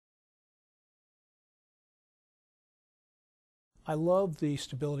I love the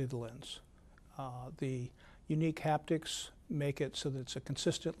stability of the lens. The unique haptics make it so that it's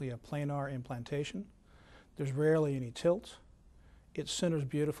consistently a planar implantation. There's rarely any tilt. It centers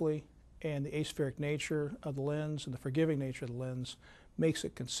beautifully, and the aspheric nature of the lens and the forgiving nature of the lens makes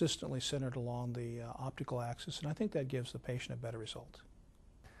it consistently centered along the optical axis, and I think that gives the patient a better result.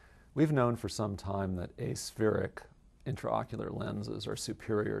 We've known for some time that aspheric intraocular lenses are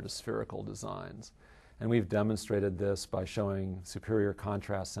superior to spherical designs. And we've demonstrated this by showing superior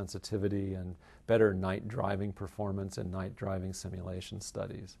contrast sensitivity and better night driving performance in night driving simulation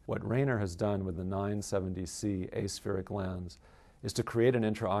studies. What Rayner has done with the 970C aspheric lens is to create an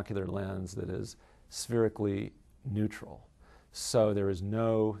intraocular lens that is spherically neutral. So there is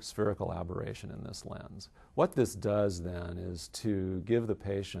no spherical aberration in this lens. What this does then is to give the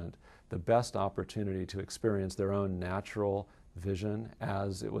patient the best opportunity to experience their own natural vision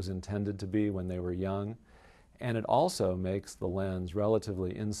as it was intended to be when they were young, and it also makes the lens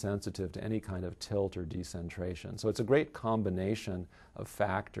relatively insensitive to any kind of tilt or decentration. So it's a great combination of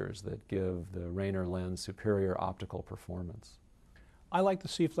factors that give the Rayner lens superior optical performance. I like the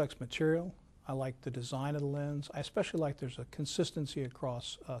C-Flex material. I like the design of the lens. I especially like there's a consistency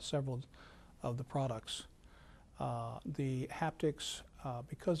across several of the products. The haptics,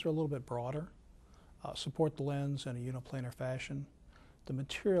 because they're a little bit broader, support the lens in a uniplanar fashion. The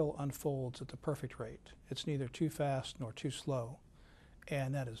material unfolds at the perfect rate. It's neither too fast nor too slow,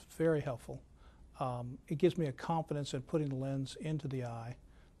 and that is very helpful. It gives me a confidence in putting the lens into the eye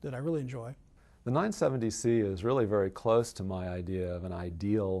that I really enjoy. The 970C is really very close to my idea of an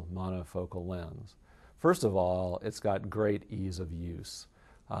ideal monofocal lens. First of all, it's got great ease of use.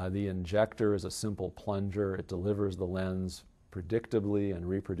 The injector is a simple plunger. It delivers the lens predictably and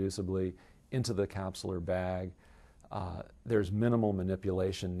reproducibly into the capsular bag. There's minimal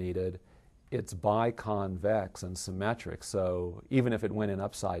manipulation needed. It's biconvex and symmetric, so even if it went in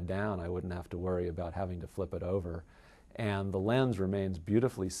upside down, I wouldn't have to worry about having to flip it over. And the lens remains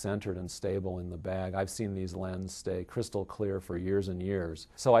beautifully centered and stable in the bag. I've seen these lenses stay crystal clear for years and years.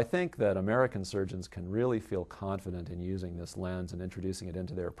 So I think that American surgeons can really feel confident in using this lens and introducing it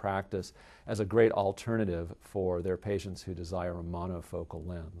into their practice as a great alternative for their patients who desire a monofocal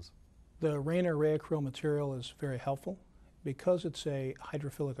lens. The Rayner Rayacryl material is very helpful. Because it's a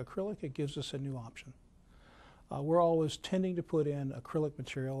hydrophilic acrylic, it gives us a new option. We're always tending to put in acrylic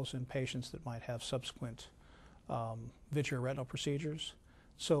materials in patients that might have subsequent vitreoretinal procedures.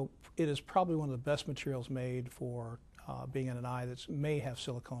 So it is probably one of the best materials made for being in an eye that may have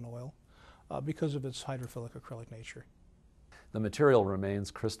silicone oil because of its hydrophilic acrylic nature. The material remains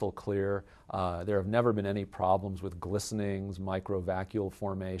crystal clear. There have never been any problems with glistenings, microvacuole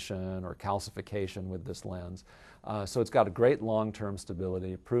formation, or calcification with this lens. So it's got a great long-term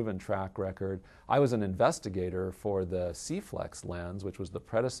stability, proven track record. I was an investigator for the C-Flex lens, which was the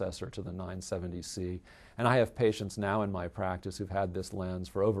predecessor to the 970C, and I have patients now in my practice who've had this lens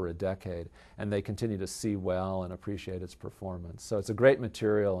for over a decade, and they continue to see well and appreciate its performance. So it's a great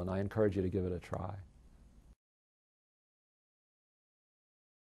material, and I encourage you to give it a try.